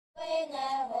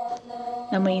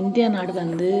நம்ம இந்தியா நாடு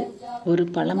வந்து ஒரு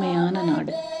பழமையான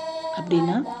நாடு.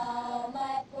 அப்படின்னா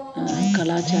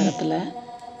கலாச்சாரத்தில்,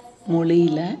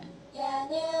 மொழியில்,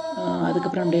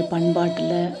 அதுக்கப்புறம் நம்முடைய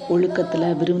பண்பாட்டில், ஒழுக்கத்தில்,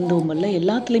 விருந்தோம்பலில்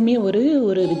எல்லாத்துலேயுமே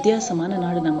ஒரு வித்தியாசமான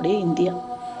நாடு நம்முடைய இந்தியா.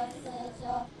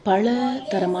 பல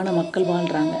தரமான மக்கள்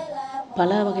வாழ்கிறாங்க, பல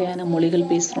வகையான மொழிகள்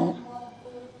பேசுகிறோம்.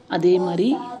 அதே மாதிரி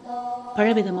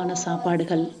பலவிதமான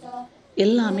சாப்பாடுகள்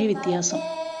எல்லாமே வித்தியாசம்.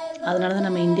 அதனால தான்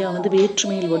நம்ம இந்தியா வந்து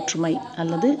வேற்றுமையில் ஒற்றுமை,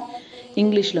 அல்லது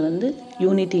இங்கிலீஷில் வந்து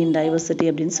யூனிட்டி இன் டைவர்சிட்டி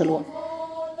அப்படின்னு சொல்லுவோம்.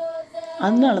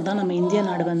 அதனால தான் நம்ம இந்தியா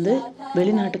நாடு வந்து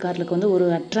வெளிநாட்டுக்காரர்களுக்கு வந்து ஒரு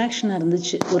அட்ராக்ஷனாக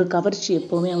இருந்துச்சு, ஒரு கவர்ச்சி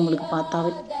எப்போவுமே அவங்களுக்கு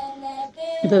பார்த்தாவே.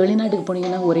 இப்போ வெளிநாட்டுக்கு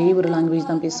போனீங்கன்னா ஒரே ஒரு லாங்குவேஜ்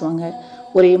தான் பேசுவாங்க,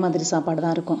 ஒரே மாதிரி சாப்பாடு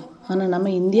தான் இருக்கும். ஆனால் நம்ம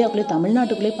இந்தியாவுக்குள்ளே,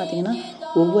 தமிழ்நாட்டுக்குள்ளே பார்த்தீங்கன்னா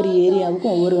ஒவ்வொரு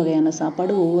ஏரியாவுக்கும் ஒவ்வொரு வகையான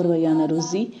சாப்பாடு, ஒவ்வொரு வகையான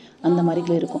ருசி அந்த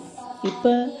மாதிரிக்குள்ளே இருக்கும்.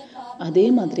 இப்போ அதே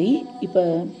மாதிரி இப்போ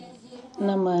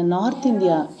நம்ம நார்த்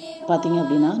இந்தியா பார்த்தீங்க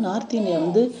அப்படின்னா, நார்த் இந்தியா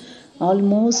வந்து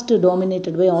almost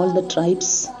dominated by all the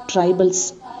tribals.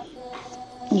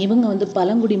 இவங்க வந்து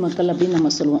பழங்குடி மக்கள் அப்படின்னு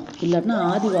நம்ம சொல்லுவோம், இல்லாட்டினா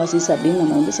ஆதிவாசிஸ் அப்படின்னு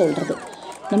நம்ம வந்து சொல்கிறது.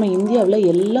 நம்ம இந்தியாவில்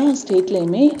எல்லா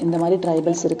ஸ்டேட்லேயுமே இந்த மாதிரி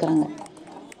ட்ரைபல்ஸ் இருக்கிறாங்க.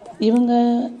 இவங்க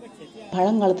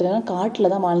பழங்காலத்துலலாம்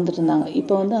காட்டில் தான் வாழ்ந்துட்டு இருந்தாங்க.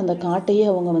 இப்போ வந்து அந்த காட்டையே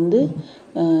அவங்க வந்து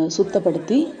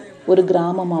சுத்தப்படுத்தி ஒரு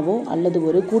கிராமமாகவோ அல்லது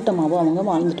ஒரு கூட்டமாகவோ அவங்க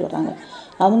வாழ்ந்துட்டு வராங்க.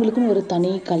 அவங்களுக்குன்னு ஒரு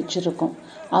தனி கல்ச்சர் இருக்கும்,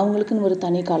 அவங்களுக்குன்னு ஒரு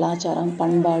தனி கலாச்சாரம்,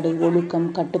 பண்பாடு, ஒழுக்கம்,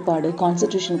 கட்டுப்பாடு,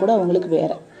 கான்ஸ்டிடியூஷன் கூட அவங்களுக்கு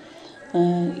வேறு.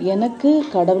 எனக்கு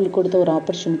கடவுள் கொடுத்த ஒரு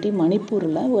ஆப்பர்ச்சுனிட்டி,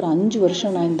 மணிப்பூரில் ஒரு 5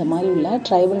 வருஷம் நான் இந்த மாதிரி உள்ள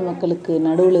ட்ரைபல் மக்களுக்கு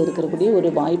நடுவில் இருக்கக்கூடிய ஒரு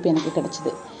வாய்ப்பு எனக்கு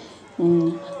கிடச்சிது.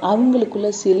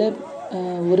 அவங்களுக்குள்ள சில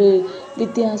ஒரு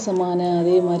வித்தியாசமான,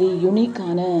 அதே மாதிரி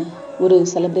யுனிக்கான ஒரு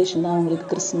செலிப்ரேஷன் தான் அவங்களுக்கு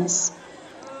கிறிஸ்மஸ்.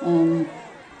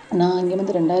 நான் அங்கே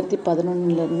வந்து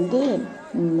 2011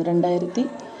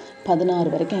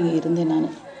 2016 வரைக்கும் அங்கே இருந்தேன். நான்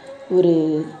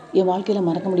என் வாழ்க்கையில்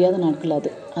மறக்க முடியாத நாட்கள் அது.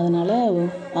 அதனால்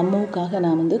அம்மாவுக்காக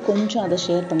நான் வந்து கொஞ்சம் அதை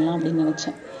ஷேர் பண்ணலாம் அப்படின்னு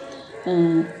நினச்சேன்.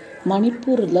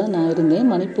 மணிப்பூரில் நான் இருந்தேன்.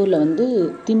 மணிப்பூரில் வந்து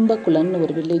திம்பா குலன்னு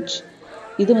ஒரு வில்லேஜ்.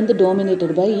 இது வந்து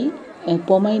டாமினேட்டட் பை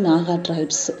பொமை நாகா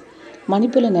ட்ரைப்ஸ்.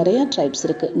 மணிப்பூரில் நிறையா ட்ரைப்ஸ்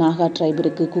இருக்குது. நாகா ட்ரைப்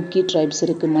இருக்குது, குக்கி ட்ரைப்ஸ்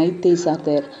இருக்குது, மைத்தேஸ் ஆர்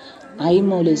தேர்,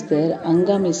 ஐமோலிஸ் தேர்,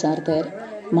 அங்காமிஸ் ஆர் தேர்,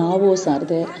 மாவோஸ் ஆர்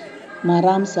தேர்,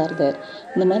 மராம்ஸ் ஆர் தேர்.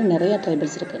 இந்த மாதிரி நிறையா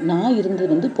ட்ரைபல்ஸ் இருக்குது. நான் இருந்தது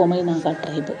வந்து பொமை நாகா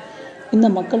ட்ரைபு. இந்த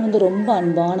மக்கள் வந்து ரொம்ப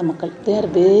அன்பான மக்கள். They are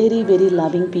very very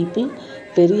loving people,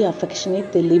 very affectionate.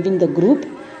 They live in the group,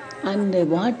 and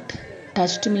what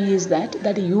touched me is that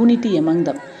unity among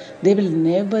them. They will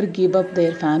never give up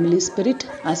their family spirit,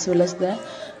 as well as the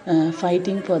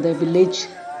fighting for the village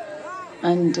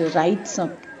and rights of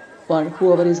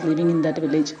whoever is living in that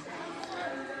village.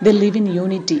 They live in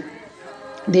unity.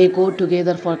 They go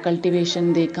together for cultivation,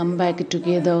 they come back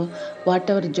together,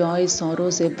 whatever joy,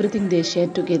 sorrows, everything they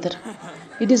share together.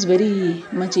 It is very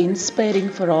much inspiring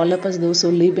for all of us, those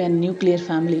who live in nuclear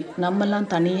family. நம்மெல்லாம்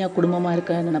தனியாக குடும்பமாக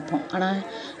இருக்க நினைப்போம், ஆனால்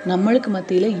நம்மளுக்கு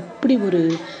மத்தியில் இப்படி ஒரு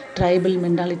ட்ரைபல்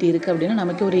மென்டாலிட்டி இருக்குது அப்படின்னா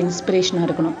நமக்கு ஒரு இன்ஸ்பிரேஷனாக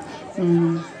இருக்கணும்.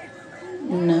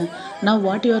 Now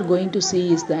what you are going to see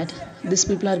is that these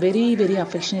people are very very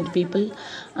affectionate people.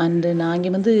 And நான்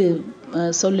இங்கே வந்து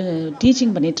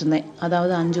டீச்சிங் பண்ணிகிட்டு இருந்தேன்.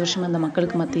 அதாவது 5 வருஷம் அந்த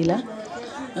மக்களுக்கு மத்தியில்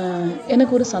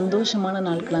எனக்கு ஒரு சந்தோஷமான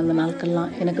நாட்கள். அந்த நாட்கள்லாம்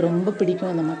எனக்கு ரொம்ப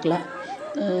பிடிக்கும். அந்த மக்களை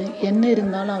என்ன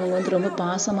இருந்தாலும் அவங்க வந்து ரொம்ப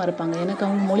பாசமாக இருப்பாங்க. எனக்கு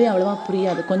அவங்க மொழி அவ்வளோவா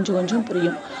புரியாது, கொஞ்சம் கொஞ்சம்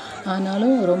புரியும்,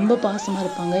 ஆனாலும் ரொம்ப பாசமாக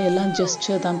இருப்பாங்க. எல்லாம்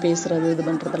ஜெஸ்டர் தான் பேசுகிறது, இது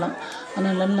பண்ணுறதெல்லாம்.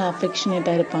 ஆனால் நல்லா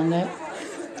அஃபெக்ஷனேட்டாக இருப்பாங்க.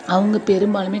 அவங்க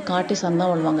பெரும்பாலுமே காட்டை சார்ந்து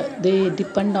தான் வாழ்வாங்க. தே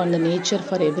depend on the nature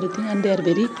for every thing, and they are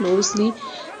very closely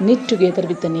knit together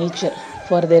with the nature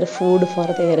for their food, for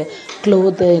their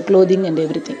clothing and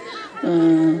everything.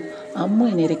 அம்மா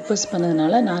என்னை ரெக்வஸ்ட்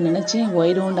பண்ணதுனால நான் நினச்சேன், why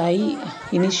don't I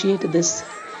initiate this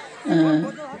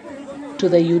to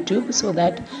the YouTube, so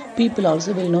that people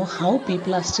also will know how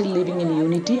people are still living in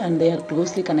unity and they are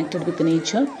closely connected with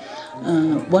nature.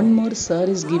 One more sir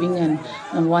is giving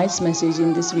a voice message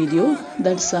in this video.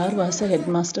 That sir was a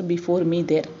headmaster before me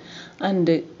there, and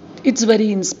it's very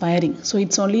inspiring. So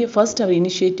it's only a first our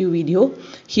initiative video.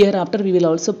 Hereafter we will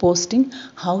also posting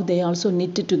how they also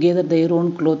knit together their own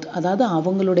cloth. அதாவது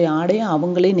அவங்களுடைய ஆடையை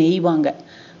அவங்களே நெய்வாங்க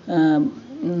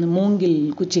மூங்கில்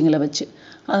குச்சிங்களை வச்சு.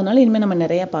 அதனால் இனிமேல் நம்ம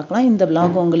நிறையா பார்க்கலாம். இந்த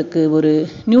vlog உங்களுக்கு ஒரு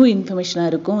நியூ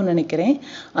இன்ஃபர்மேஷனாக இருக்கும்னு நினைக்கிறேன்.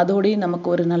 அதோடய நமக்கு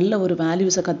ஒரு நல்ல ஒரு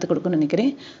வேல்யூஸை கற்றுக் கொடுக்கும்னு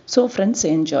நினைக்கிறேன். So friends,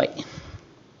 enjoy.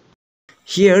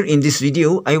 Here in this video,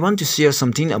 I want to share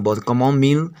something about a common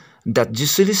meal that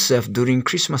usually served during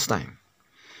Christmas time.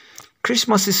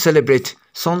 Christmas is celebrated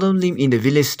solemnly in the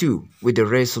village too with the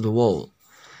rest of the world.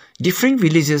 Different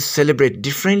villages celebrate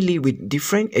differently with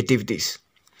different activities.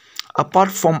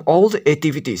 Apart from all the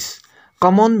activities,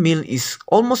 common meal is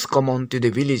almost common to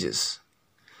the villages.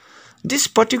 This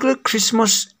particular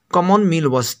Christmas common meal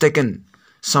was taken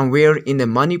somewhere in the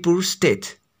Manipur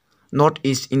state,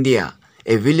 northeast India,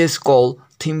 a village called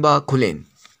Thingbha Kulan.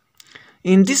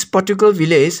 In this particular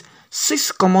village,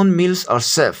 6 common meals are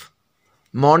served,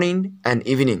 morning and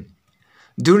evening,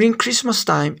 during Christmas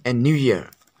time and New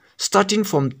Year, starting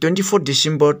from 24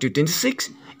 December to 26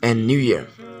 and New Year.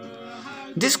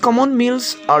 These common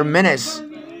meals are managed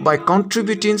by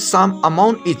contributing some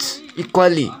amount each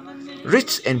equally,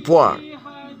 rich and poor,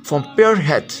 from per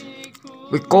head.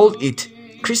 We call it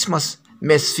Christmas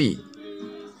mess fee,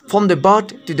 from the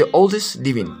birth to the oldest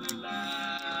living.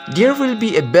 There will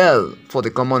be a bell for the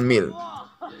common meal.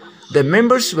 The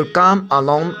members will come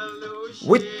along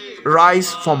with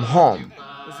rice from home.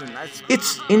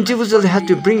 Each individual has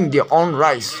to bring their own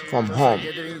rice from home.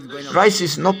 Rice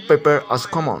is not prepared as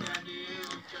common.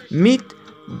 Meat,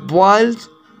 boiled,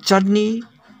 chutney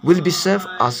will be served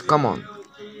as common.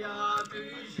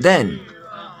 Then,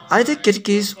 either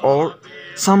catechist or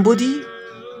somebody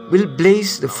will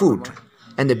bless the food,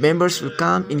 and the members will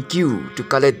come in queue to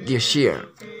collect their share.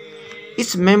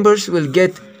 Each members will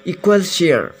get equal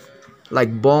share,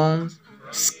 like bones,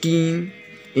 skin,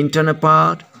 internal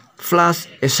part, flesh,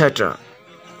 etc.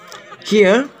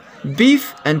 Here,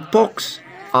 beef and pork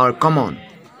are common.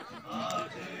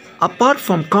 Apart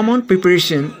from common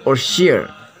preparation or share,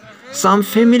 some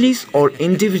families or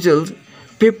individuals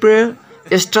prepare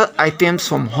extra items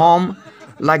from home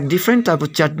like different type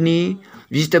of chutney,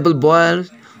 vegetable boil,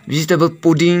 vegetable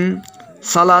pudding,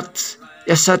 salads,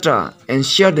 etc. and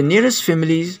share the nearest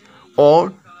families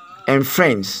and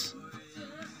friends.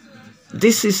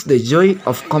 This is the joy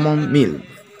of common meal.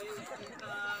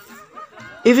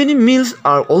 Evening meals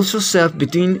are also served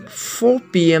between 4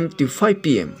 p.m. to 5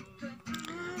 p.m.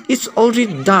 It's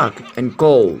already dark and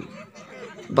cold,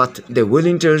 but the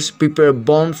volunteers prepare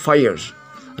bonfires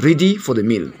ready for the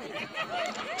meal.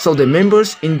 So the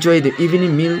members enjoy the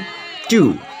evening meal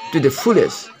too to the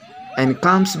fullest and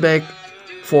comes back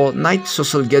for night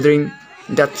social gathering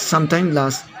that sometimes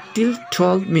lasts till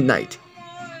 12 midnight.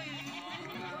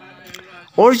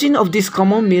 Origin of this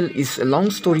common meal is a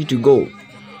long story to go,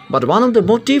 but one of the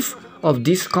motifs of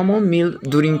this common meal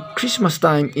during Christmas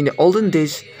time in the olden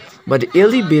days by the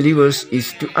early believers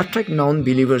is to attract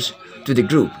non-believers to the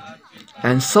group,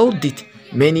 and so did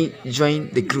many join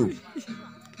the group.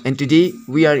 And today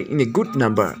we are in a good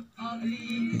number.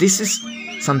 This is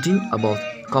something about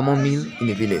common meal in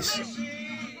a village.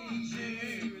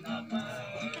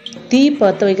 தீ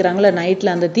பற்ற வைக்கிறாங்கள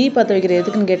நைட்டில், அந்த தீ பற்ற வைக்கிற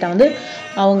எதுக்குன்னு கேட்டால் வந்து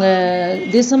அவங்க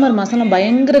டிசம்பர் மாதம்லாம்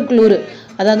பயங்கர குளிர்,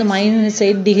 அதாவது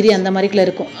 -8 டிகிரி அந்த மாதிரிக்குள்ள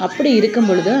இருக்கும். அப்படி இருக்கும்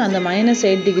பொழுது அந்த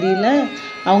 -8 டிகிரியில்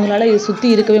அவங்களால சுற்றி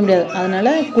இருக்கவே முடியாது. அதனால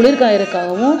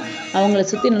குளிர்காயறதுக்காகவும் அவங்கள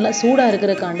சுற்றி நல்லா சூடாக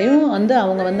இருக்கிறக்காண்டியும் வந்து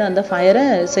அவங்க வந்து அந்த ஃபயரை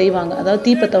செய்வாங்க, அதாவது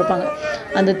தீ பற்ற வைப்பாங்க.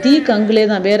 அந்த தீ கங்குலே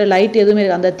தான், வேறு லைட் எதுவுமே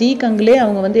இருக்குது, அந்த தீ கங்குலே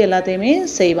அவங்க வந்து எல்லாத்தையுமே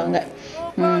செய்வாங்க.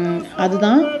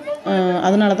 அதுதான்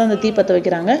அதனால தான் அந்த தீ பற்ற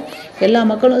வைக்கிறாங்க. எல்லா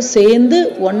மக்களும் சேர்ந்து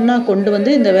ஒன்றா கொண்டு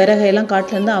வந்து இந்த விறகையெல்லாம்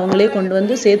காட்டிலேருந்து அவங்களே கொண்டு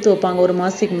வந்து சேர்த்து வைப்பாங்க ஒரு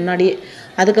மாதத்துக்கு முன்னாடியே.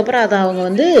 அதுக்கப்புறம் அதை அவங்க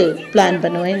வந்து பிளான்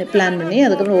பண்ணி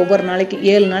அதுக்கப்புறம் ஒவ்வொரு நாளைக்கு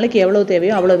 7 நாளைக்கு எவ்வளோ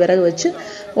தேவையோ அவ்வளோ விறகு வச்சு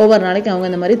ஒவ்வொரு நாளைக்கு அவங்க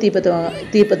இந்த மாதிரி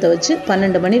தீப்பற்ற வச்சு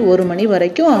 12 மணி 1 மணி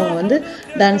வரைக்கும் அவங்க வந்து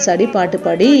டான்ஸ் ஆடி பாட்டு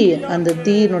பாடி அந்த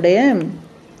தீயினுடைய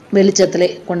வெளிச்சத்திலே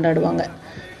கொண்டாடுவாங்க.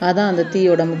 அதான் அந்த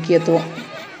தீயோட முக்கியத்துவம்.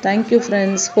 Thank you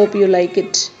friends, hope you like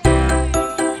it.